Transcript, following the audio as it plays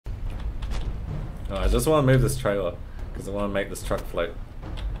Oh, I just want to move this trailer because I want to make this truck float.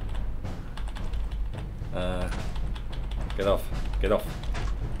 Get off. Get off.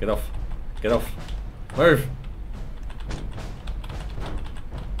 Get off. Get off. Move!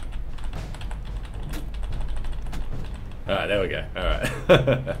 Alright, there we go. Alright.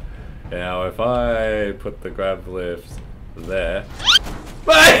 Now, if I put the grab lift there.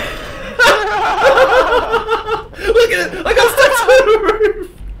 Wait! Look at it! I got stuck to the roof!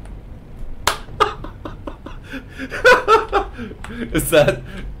 Is that...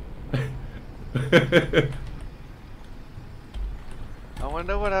 I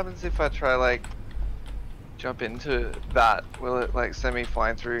wonder what happens if I try like jump into that. Will it like send me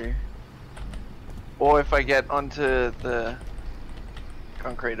flying through? Or if I get onto the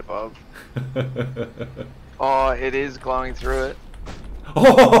concrete above. Oh, it is glowing through it.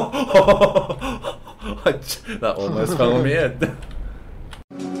 Oh! That almost fell on my head.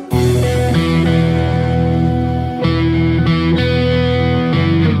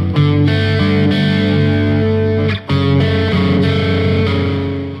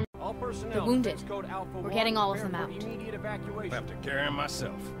 They're wounded. We're getting all of them out. I have to carry him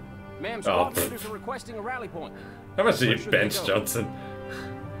myself. Ma'am, squad leaders are requesting a rally point. How much did you bench, Johnson?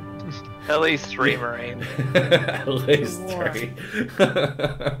 At least 3 Marines. At least 3.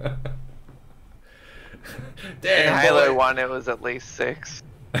 Damn, in Halo 1 it was at least 6.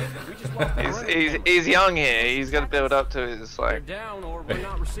 he's young here, he's got to build up to his like down or we're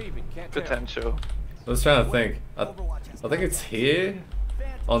not receiving. potential. I was trying to think. I think it's here,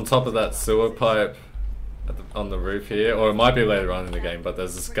 on top of that sewer pipe, on the roof here, or it might be later on in the game. But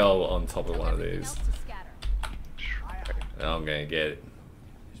there's a skull on top of one of these. And I'm gonna get it.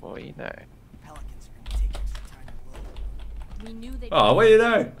 Well, you know. Oh, what do you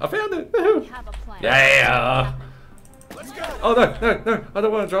know? I found it! Yeah! Oh no, no, I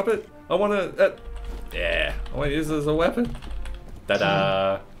don't want to drop it. I want to, yeah, I want to use it as a weapon.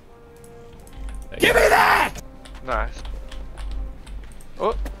 Ta-da! Give me that! Nice.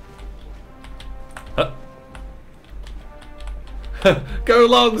 Oh. Go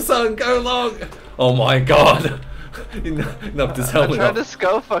long, son, go long! Oh my god! You knocked his helmet off. I tried to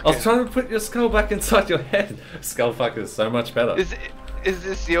skull fuck I was trying to put your skull back inside your head. Skull fucker is so much better. Is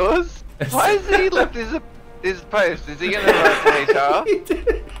this yours? Why has he left his post? Is he gonna write to HR? He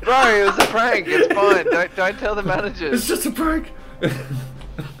did. Bro, it was a prank. It's fine. Don't tell the managers. It's just a prank.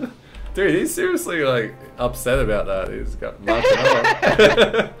 Dude, he's seriously like upset about that. He's got marching on.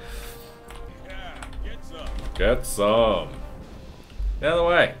 Yeah, get some. Get some. Get out of the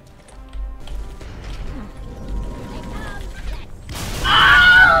way.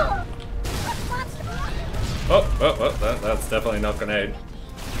 Oh, that's definitely not grenade.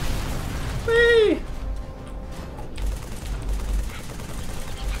 Whee!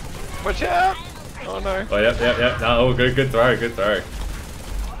 Watch out! Oh no. Oh, yep. No, good throw, good throw.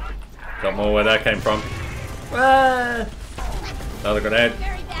 Got more where that came from. Ah! Another grenade.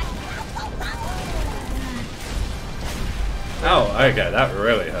 Oh, okay, that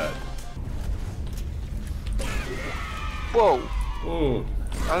really hurt. Whoa. Ooh.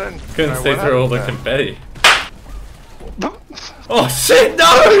 I Couldn't know see what through all the happened confetti. Oh shit,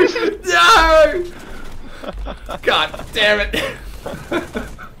 no! No! God damn it!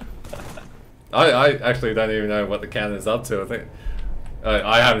 I actually don't even know what the count is up to. I think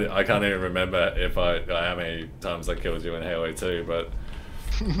I can't even remember if how many times I killed you in Halo 2, but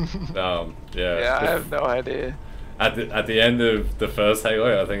yeah. Yeah, I have no idea. At the end of the first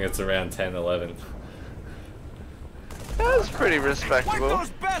Halo, I think it's around 10, 11. That's pretty respectable. Wipe those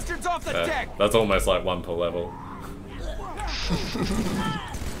bastards off the deck! That's almost like 1 per level. Watch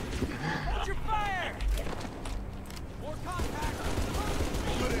your fire! More contact!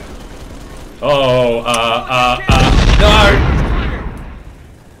 Oh, no!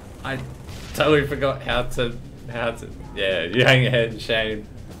 I totally forgot how to, yeah, you hang your head in shame.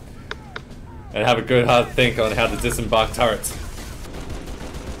 And have a good hard think on how to disembark turrets.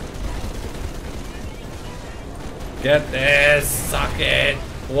 Get this, suck it!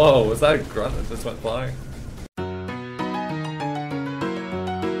 Whoa, was that a grunt that just went flying?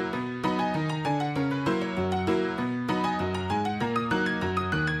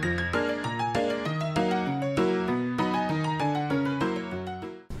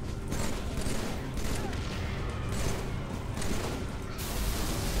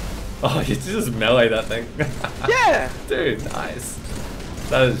 Oh, you just melee that thing. Yeah! Dude, nice.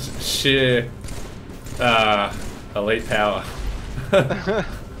 That is sheer elite power.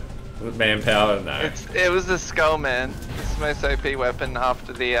 Manpower, no. It was the skull, man. It's the most OP weapon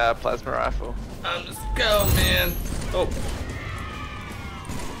after the plasma rifle. I'm the skull, man. Oh.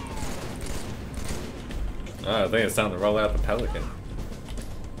 Oh, I think it's time to roll out the pelican.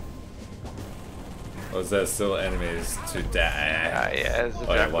 Or is there still enemies to die? Yeah, there's a Oh,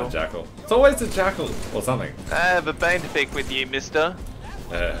 jackal. yeah, one jackal. It's always a jackal or something. I have a bone to pick with you, mister.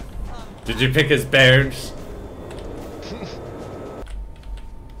 Did you pick his bones?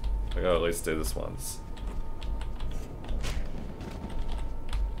 I gotta at least do this once.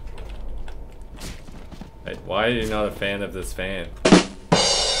 Hey, why are you not a fan of this fan?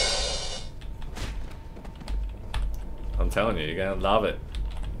 I'm telling you, you're gonna love it.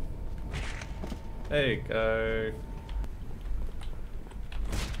 There you go.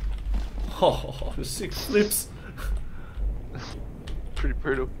 Oh, 6 flips. Pretty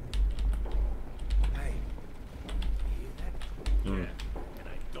brutal. Mm.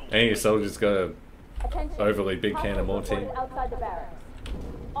 And your soldiers got a overly big can of mortine. Yeah,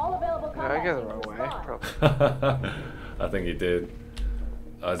 I go the wrong way, probably. I think you did.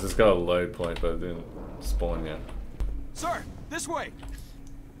 I just got a load point, but it didn't spawn yet. Sir, this way.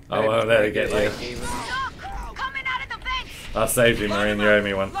 Oh, well, there to get you. Coming out of the vents! I saved you, Marine. You owe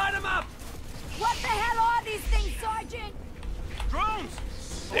me one. Light them up. What the hell are these things, Sergeant?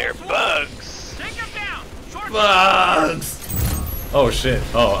 Drones. They're bugs. Take them down. Short Bugs! Oh shit.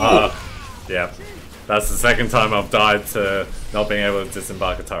 Oh, yeah. That's the second time I've died to not being able to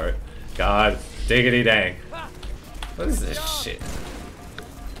disembark a turret. God diggity dang. What is this shit?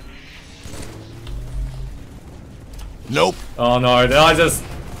 Nope. Oh no, did I just...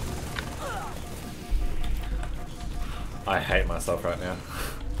 I hate myself right now.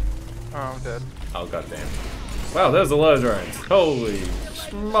 Oh, I'm dead. Oh goddamn. Wow, there's a lot of drones. Holy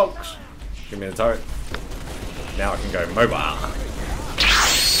smokes. Give me the turret. Now I can go mobile.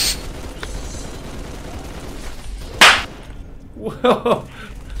 Whoa.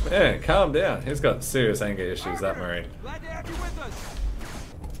 Man, calm down. He's got serious anger issues, that Marine. Glad to have you with us.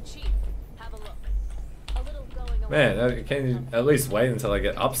 Chief, have a look. A little going away. Man, can you at least wait until I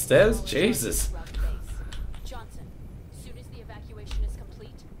get upstairs? Jesus. Johnson, as soon as the evacuation is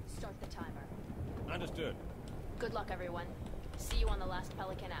complete, start the timer. Understood. Good luck, everyone. See you on the last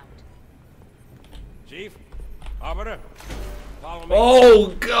Pelican out. Chief, Arbiter, follow me.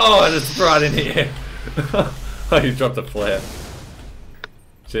 Oh god, it's bright in here. Oh, you dropped a flare.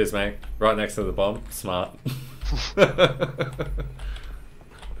 Cheers, mate. Right next to the bomb. Smart.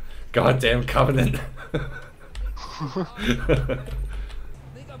 Goddamn Covenant. I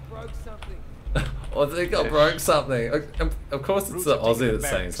think I broke something. I think I broke something. Of course it's the Aussie that's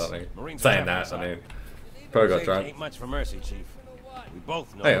saying something. Saying that, I mean. Probably got drunk. Ain't much for mercy, Chief. We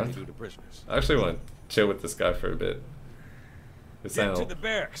both know Hang what on. to do to prisoners. I actually want to chill with this guy for a bit. He's saying, Get to the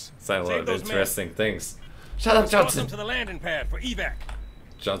barracks. saying a lot Save of those men. interesting things. Shut up, Escort them Johnson! to the landing pad for evac.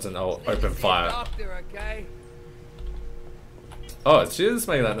 Johnson, I'll open fire. Doctor, okay? Oh, it's you that's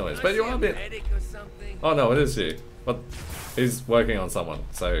making that noise. But you are a bit... Medic or something. Oh no, it is you. But he's working on someone,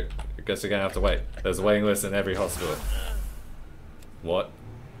 so I guess you're gonna have to wait. There's a waiting list in every hospital. What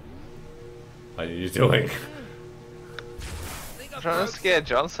are you doing? I'm trying to scare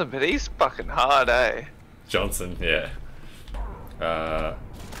Johnson, but he's fucking hard, eh? Johnson, yeah.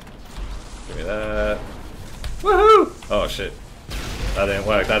 Give me that. Woohoo! Oh shit. That didn't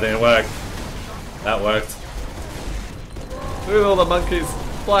work, that didn't work. That worked. Look at all the monkeys.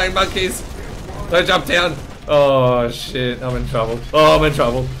 Flying monkeys. Don't jump down. Oh shit, I'm in trouble. Oh, I'm in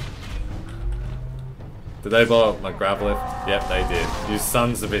trouble. Did they blow up my grav lift? Yep, they did. You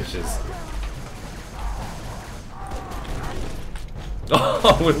sons of bitches.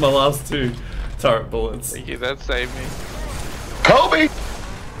 Oh, with my last 2 turret bullets. Thank you, that saved me. Kobe!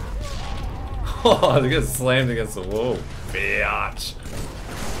 Oh, they get slammed against the wall. Biatch.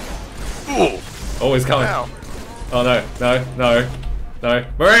 Ooh. Oh, he's coming. Ow. Oh no, no, no, no.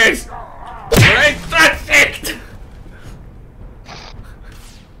 Marines! Marines, that's it!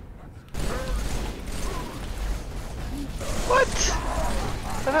 What?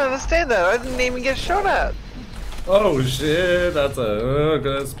 I don't understand that. I didn't even get shot at. Oh shit, that's a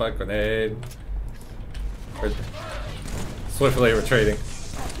good spike grenade. Swiftly retreating.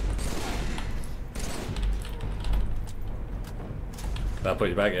 That'll put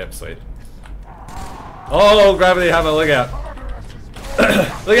you back, yep, sweet. Oh, gravity, have a look out.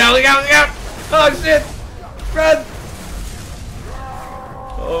 Look out, look out, look out! Oh shit! Run!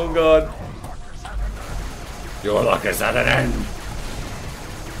 Oh god. Your luck is at an end!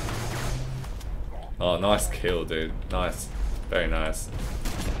 Oh, nice kill, dude. Nice. Very nice.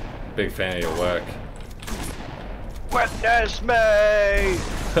 Big fan of your work. Witness me!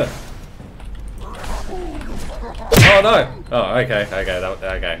 Oh no! Oh, okay,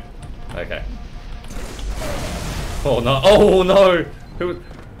 okay, okay. Oh no! Oh no! Who?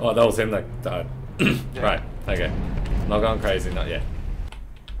 Oh, that was him that died. Right. Okay. Not going crazy, not yet.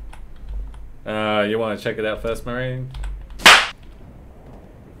 You want to check it out first, Marine?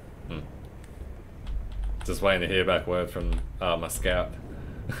 Just waiting to hear back word from my scout.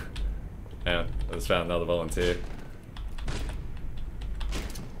 Yeah, I just found another volunteer.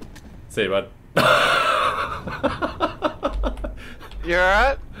 See you, bud. You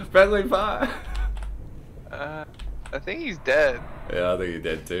alright? Friendly fire. I think he's dead. Yeah, I think you're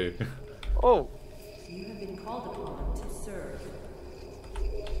dead too. Oh. You have been called upon to serve.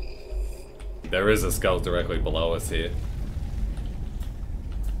 There is a skull directly below us here.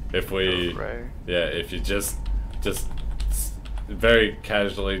 If we, yeah, if you just very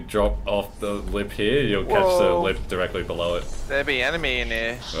casually drop off the lip here, you'll catch the lip directly below it. There'd be enemy in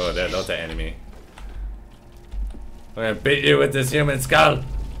there. Oh, they're not the enemy. I'm gonna beat you with this human skull.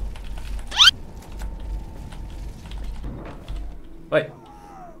 Wait.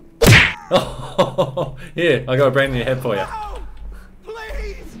 Oh, here, I got a brand new head for you.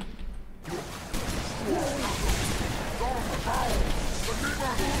 Please!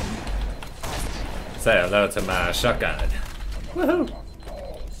 Say hello to my shotgun. Woohoo!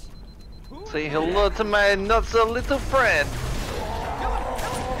 Say hello to my not so little friend.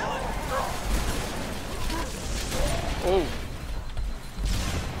 Oh.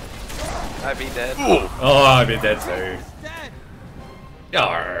 I'd be dead. Oh, I'd be dead too.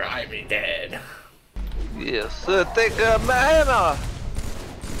 Yarr, I'd be dead. Yes, take my hammer.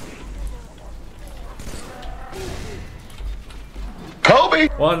 Kobe!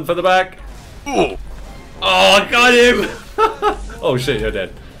 One for the back. Oh, I got him! Oh shit, you're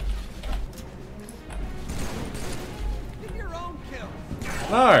dead. Get your own kill.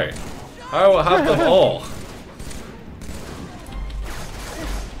 No, I will have them all.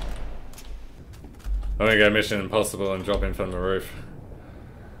 I'm gonna go Mission Impossible and drop in from the roof.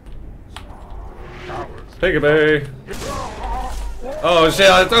 Peekaboo! Oh shit,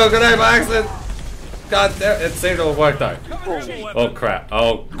 I threw a grenade by accident! God damn, it seemed to have worked though. Oh crap,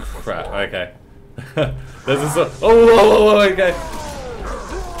 oh crap, okay. There's a oh, okay.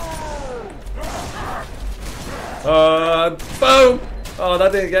 Boom! Oh,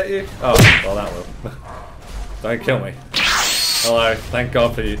 that didn't get you? Oh, well that will. Don't kill me. Hello, thank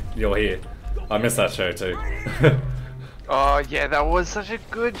God for you, you're here. I missed that show too. Oh yeah, that was such a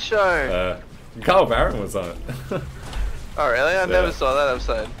good show. Carl Barron was on it. Oh really? I never saw that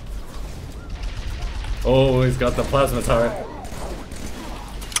episode. Oh, he's got the plasma turret.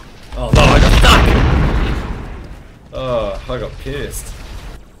 Oh no, I got stuck! Oh, I got pierced.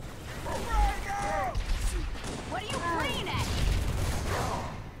 What are you playing at?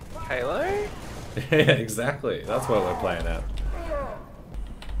 Halo? Yeah, exactly. That's what we're playing at.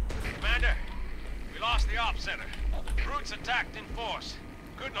 Commander, we lost the ops center. Brutes attacked in force.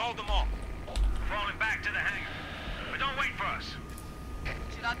 Couldn't hold them all. Falling back to the hangar. But don't wait for us.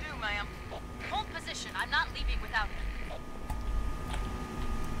 Should I do, ma'am? Hold position. I'm not leaving without him.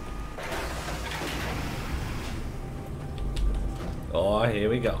 Oh, here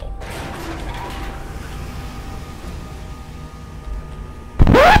we go.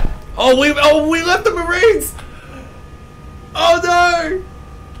 Oh, we left the Marines! Oh no!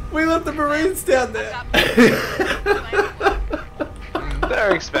 We left the Marines down there.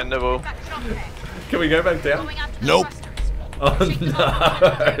 They're expendable. Can we go back down? Nope. Oh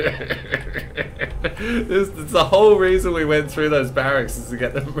no! This is the whole reason we went through those barracks is to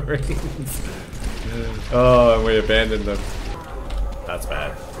get the Marines. Oh, and we abandoned them. That's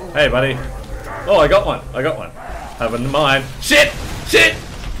bad. Hey, buddy. Oh, I got one. I got one. Have in mind. Shit! Shit!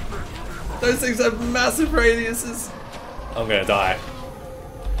 Those things have massive radiuses. I'm gonna die.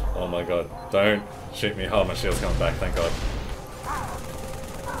 Oh my god. Don't shoot me. Oh, my shield's coming back. Thank god.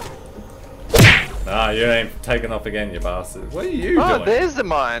 Nah, you ain't taking off again, you bastard. What are you doing? Oh, there's the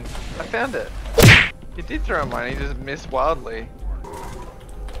mine. I found it. He did throw a mine. He just missed wildly.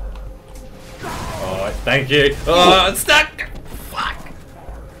 Oh, thank you. Oh, it's stuck. Fuck.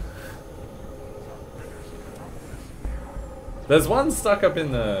 There's one stuck up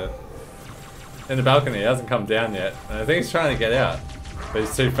in the balcony. He hasn't come down yet. And I think he's trying to get out, but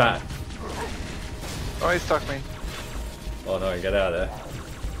he's too fat. Oh, he stuck me. Oh no, get out of there.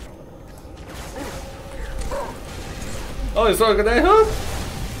 Oh, he's throwing a grenade, huh?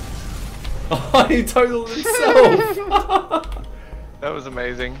 Oh, he totaled himself. That was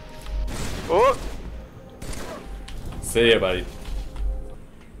amazing. Oh! See ya, buddy.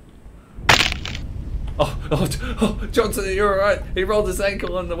 Oh, Johnson, you're alright. He rolled his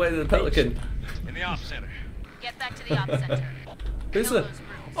ankle on the way to the Pelican. In the ops center. Get back to the ops center. Who's the...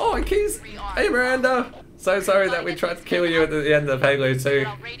 Oh, Keyes. Hey, Miranda. So sorry that we tried to kill you at the end of Halo 2.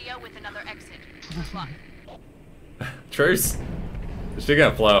 I'll radio with another exit. Good luck. Truce. Is she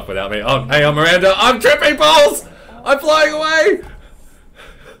gonna fly off without me? Oh, hang on, Miranda. I'm tripping balls! I'm flying away!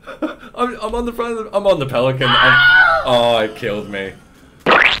 I'm on the front of the, I'm on the Pelican. Oh, it killed me.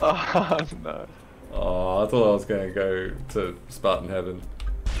 Oh no. Oh, I thought I was gonna go to Spartan Heaven.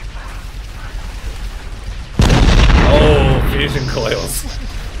 Oh, fusion coils.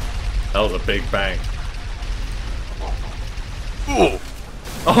 That was a big bang. Ooh.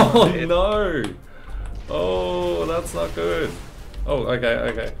 Oh no! Oh, that's not good. Oh,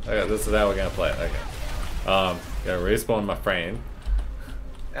 okay. This is how we're gonna play it. Okay. Gonna respawn my friend.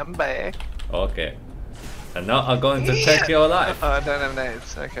 I'm back. Okay. And now I'm going to take your life. Oh, I don't have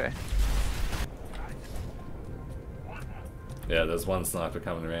nades. Okay. Yeah, there's one sniper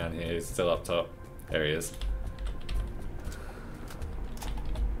coming around here. He's still up top. There he is.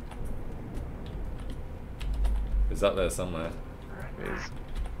 He's up there somewhere. He is.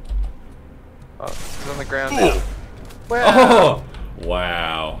 Oh, he's on the ground Ooh. now. Wow. Oh!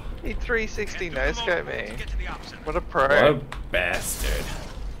 Wow. He 360 no scope me. What a pro. What a bastard.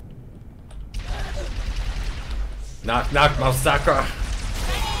 Knock, knock, Massacre.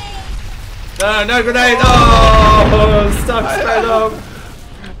 No, no grenade! Oh! Stuck straight up!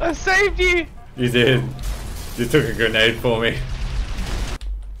 I saved you! You did. You took a grenade for me.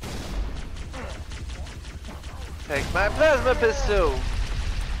 Take my plasma pistol!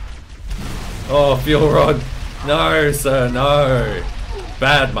 Oh, fuel rod. No, sir, no.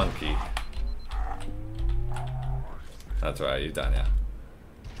 Bad monkey. That's right, you've done, yeah.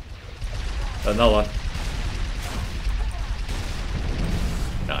 Another one.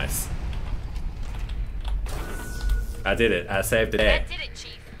 Nice. I did it. I saved the day. That did it,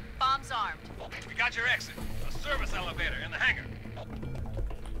 Chief. Bombs armed. We got your exit. A service elevator in the hangar.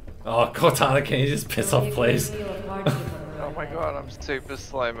 Oh, Cortana, can you just piss off, please? Oh my god, I'm super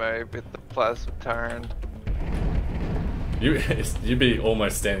slow-mo with the plasma turn. You'd be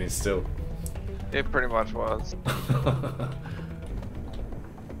almost standing still. It pretty much was.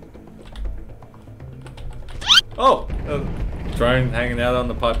 Oh! Drone hanging out on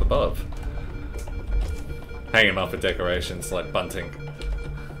the pipe above. Hang him up for decorations like bunting.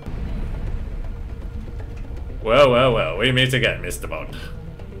 Well, we meet again, Mr. Bond.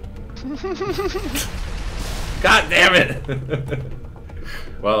 God damn it!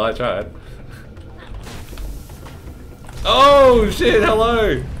 Well, I tried. Oh shit,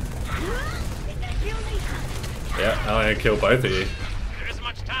 hello! Yeah, I'm gonna kill both of you. There isn't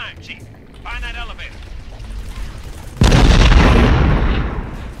much time, Chief. Find that elevator.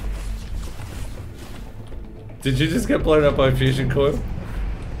 Did you just get blown up by a fusion coil?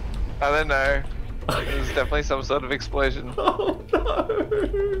 I don't know. It was definitely some sort of explosion. Oh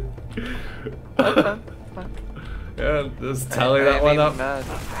no! Yeah, just tally that one up. Mad.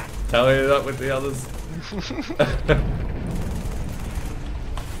 Tally it up with the others.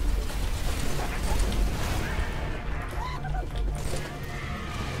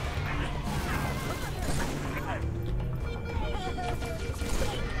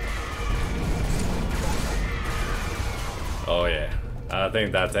 Oh yeah, I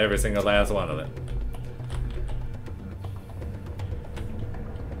think that's every single last one of it.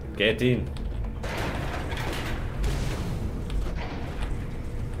 Get in.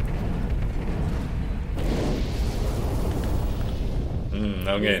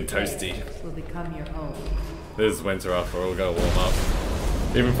 I'm getting toasty. Will become your home. This is winter off, we're all gonna warm up.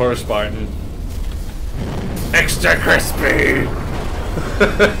 Even for a Spartan. Extra crispy!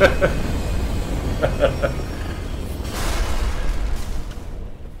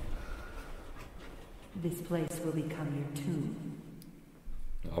 This place will become your tomb.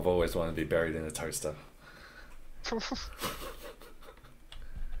 I've always wanted to be buried in a toaster.